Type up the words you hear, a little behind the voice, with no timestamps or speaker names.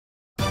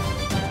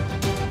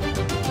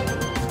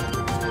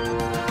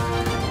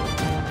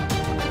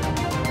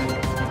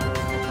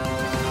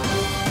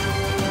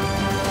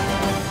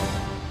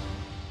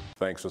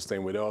Thanks for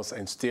staying with us.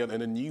 And still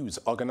in the news,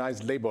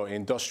 Organised Labour,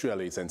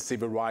 industrialists and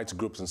civil rights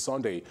groups on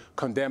Sunday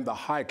condemned the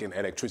hike in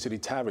electricity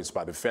tariffs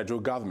by the federal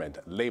government.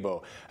 Labour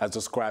has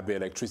described the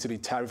electricity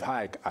tariff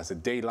hike as a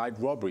daylight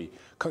robbery,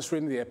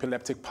 considering the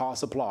epileptic power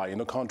supply in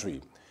the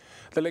country.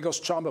 The Lagos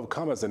Chamber of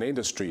Commerce and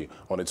Industry,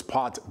 on its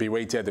part,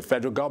 berated the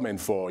federal government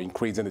for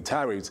increasing the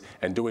tariffs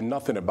and doing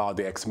nothing about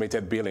the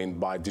estimated billing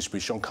by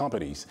distribution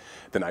companies.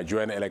 The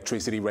Nigerian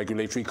Electricity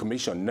Regulatory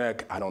Commission,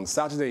 NERC, had on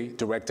Saturday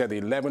directed the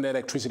 11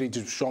 electricity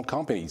distribution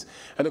companies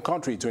in the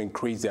country to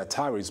increase their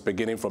tariffs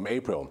beginning from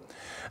April.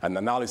 An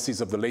analysis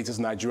of the latest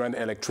Nigerian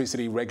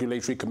Electricity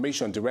Regulatory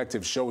Commission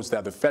directive shows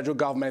that the federal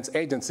government's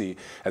agency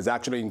has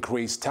actually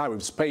increased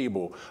tariffs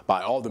payable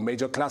by all the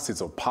major classes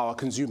of power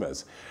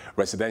consumers.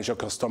 Residential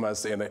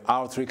customers in the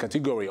R3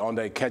 category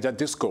under Ikeja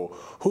Disco,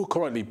 who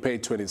currently pay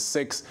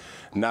 26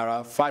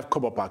 naira 5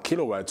 kobo per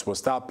kilowatt, will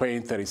start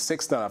paying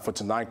 36 naira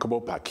 49 kobo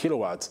per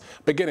kilowatt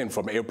beginning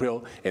from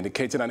April,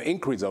 indicating an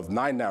increase of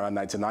 9 naira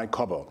 99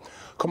 kobo.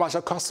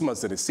 Commercial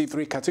customers in the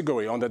C3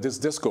 category under this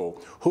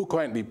disco, who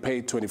currently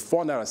pay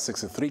 24 naira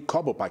 63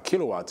 kobo per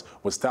kilowatt,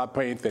 will start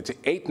paying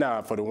 38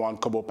 naira 41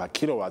 kobo per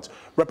kilowatt,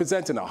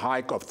 representing a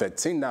hike of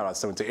 13 naira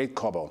 78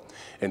 kobo.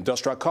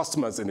 Industrial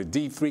customers in the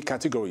D3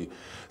 category,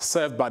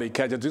 served by the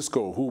Ikeja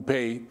Disco, who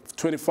pay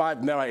 25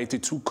 naira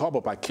 82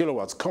 kobo per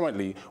kilowatt,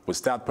 currently will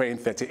start paying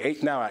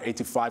 38 naira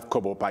 85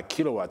 kobo per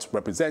kilowatt,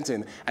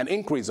 representing an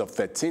increase of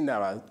 13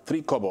 naira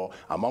 3 kobo,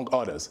 among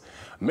others.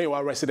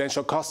 Meanwhile,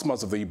 residential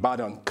customers of the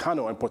Ibadan,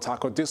 Kano and Port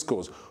Harcourt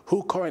discos,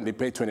 who currently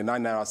pay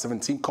 29 naira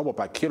 17 kobo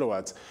per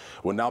kilowatt,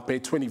 will now pay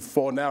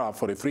 24 naira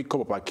 43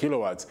 kobo per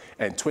kilowatt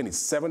and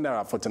 27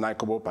 naira 49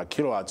 kobo per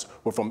kilowatt,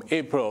 will from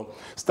April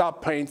start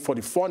paying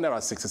 44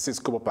 naira 66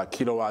 kobo per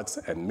kilowatt,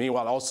 and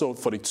meanwhile also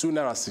 42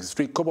 naira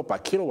 63 kobo per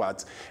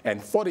kilowatt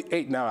and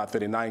 48 naira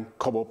 39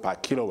 kobo per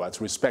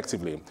kilowatt,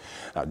 respectively.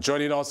 Now,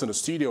 joining us in the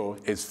studio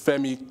is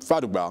Femi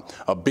Fadugba,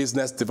 a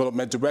business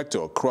development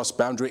director, Cross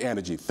Boundary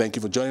Energy. Thank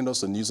you for joining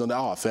us on News on the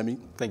Hour, Femi.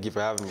 Thank you for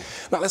having me.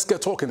 Now, let's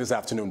get talking this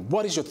afternoon.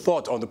 What is your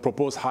thought on the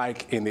proposed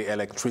hike in the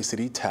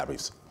electricity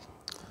tariffs?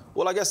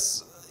 Well, I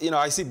guess,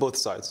 I see both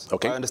sides.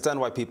 Okay. I understand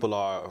why people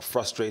are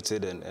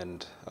frustrated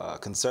and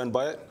concerned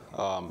by it,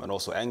 and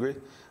also angry.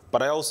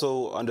 But I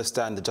also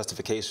understand the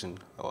justification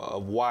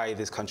of why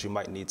this country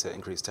might need to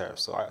increase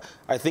tariffs. So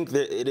I think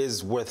that it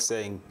is worth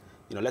saying,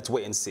 let's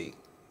wait and see.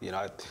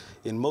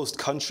 In most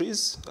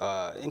countries,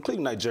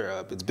 including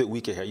Nigeria, it's a bit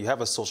weaker here, you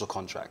have a social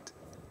contract,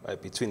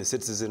 right, between the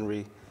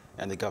citizenry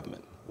and the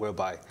government,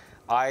 whereby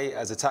I,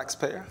 as a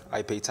taxpayer,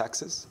 I pay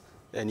taxes,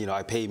 and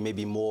I pay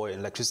maybe more in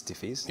electricity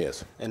fees.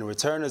 Yes. And in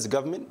return, as a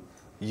government,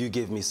 you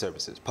give me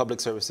services,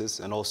 public services,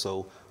 and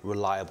also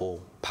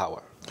reliable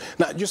power.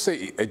 Now, you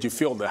say you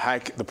feel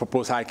the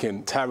proposed hike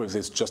in tariffs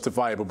is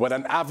justifiable, but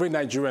an average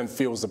Nigerian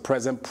feels the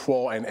present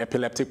poor and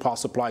epileptic power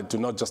supply do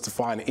not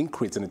justify an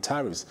increase in the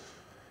tariffs.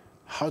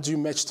 How do you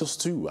match those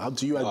two? How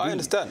do you agree? I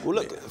understand. Well,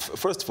 look,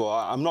 first of all,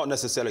 I'm not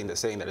necessarily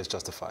saying that it's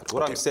justified.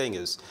 What I'm saying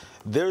is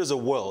there is a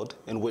world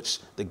in which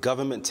the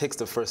government takes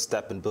the first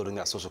step in building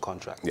that social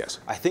contract. Yes.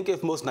 I think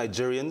if most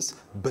Nigerians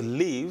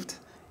believed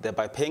that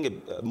by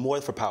paying more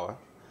for power,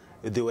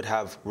 they would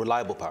have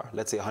reliable power,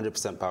 let's say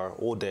 100% power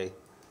all day,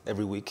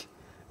 every week,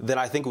 then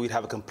I think we'd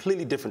have a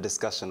completely different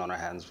discussion on our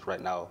hands right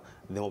now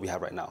than what we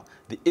have right now.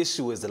 The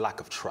issue is the lack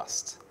of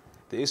trust.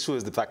 The issue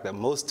is the fact that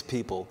most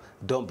people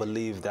don't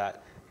believe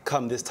that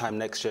come this time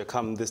next year,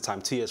 come this time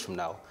 2 years from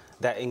now,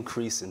 that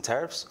increase in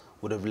tariffs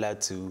would have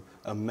led to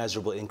a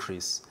measurable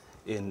increase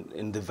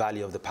in the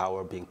value of the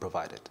power being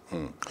provided.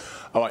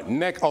 All right,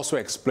 NEC also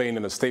explained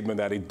in a statement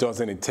that it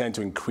doesn't intend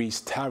to increase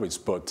tariffs,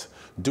 but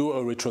do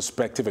a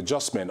retrospective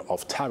adjustment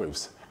of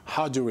tariffs.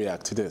 How do you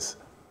react to this?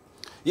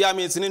 Yeah, I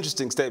mean, it's an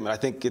interesting statement. I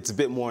think it's a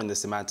bit more in the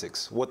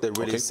semantics. What they're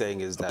really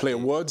saying is that... A play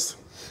of words?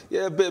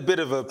 Yeah, a bit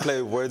of a play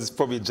of words. It's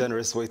probably a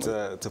generous way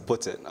to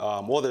put it.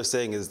 All they're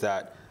saying is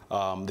that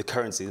the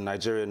currency, the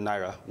Nigerian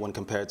naira, when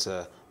compared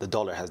to the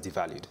dollar, has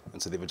devalued.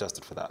 And so they've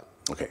adjusted for that.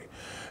 Okay.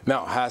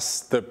 Now,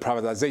 has the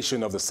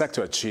privatization of the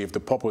sector achieved the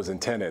purpose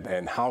intended?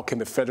 And how can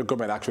the federal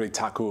government actually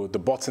tackle the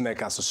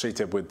bottleneck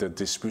associated with the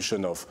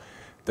distribution of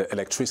the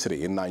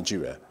electricity in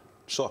Nigeria?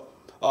 Sure.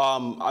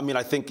 I mean,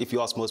 I think if you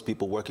ask most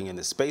people working in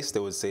this space, they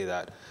would say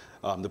that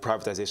the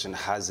privatization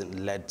hasn't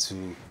led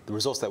to the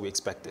results that we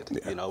expected.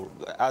 Yeah.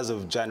 As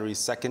of January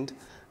 2nd,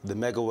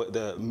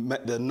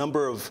 the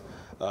number of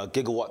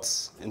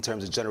gigawatts in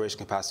terms of generation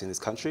capacity in this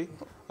country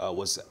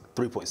was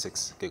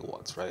 3.6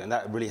 gigawatts, right? And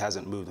that really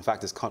hasn't moved. In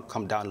fact, it's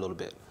come down a little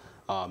bit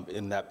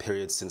in that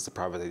period since the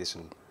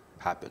privatization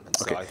happened. And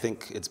so I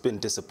think it's been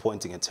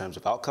disappointing in terms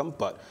of outcome,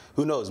 but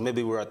who knows?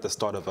 Maybe we're at the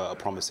start of a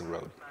promising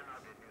road.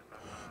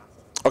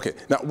 Okay.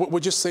 Now,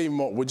 would you say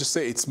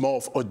it's more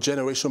of a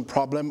generation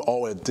problem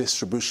or a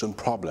distribution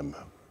problem?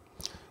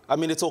 I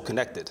mean, it's all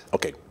connected.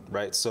 Okay.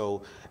 Right.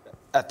 So,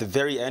 at the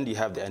very end, you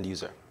have the end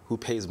user who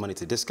pays money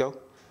to Disco,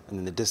 and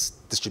then the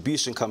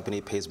distribution company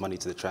pays money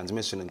to the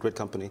transmission and grid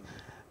company.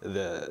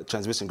 The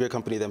transmission grid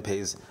company then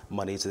pays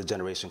money to the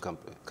generation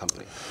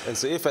company. And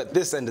so, if at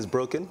this end is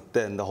broken,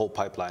 then the whole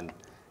pipeline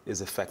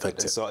is affected.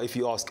 And so if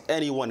you ask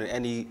anyone in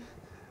any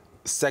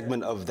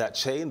segment of that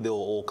chain, they'll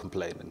all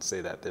complain and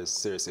say that there's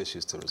serious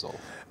issues to resolve.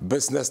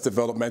 Business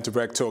Development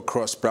Director,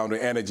 Cross Boundary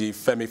Energy,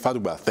 Femi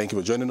Fadugba, thank you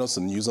for joining us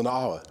on News on the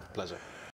Hour. Pleasure.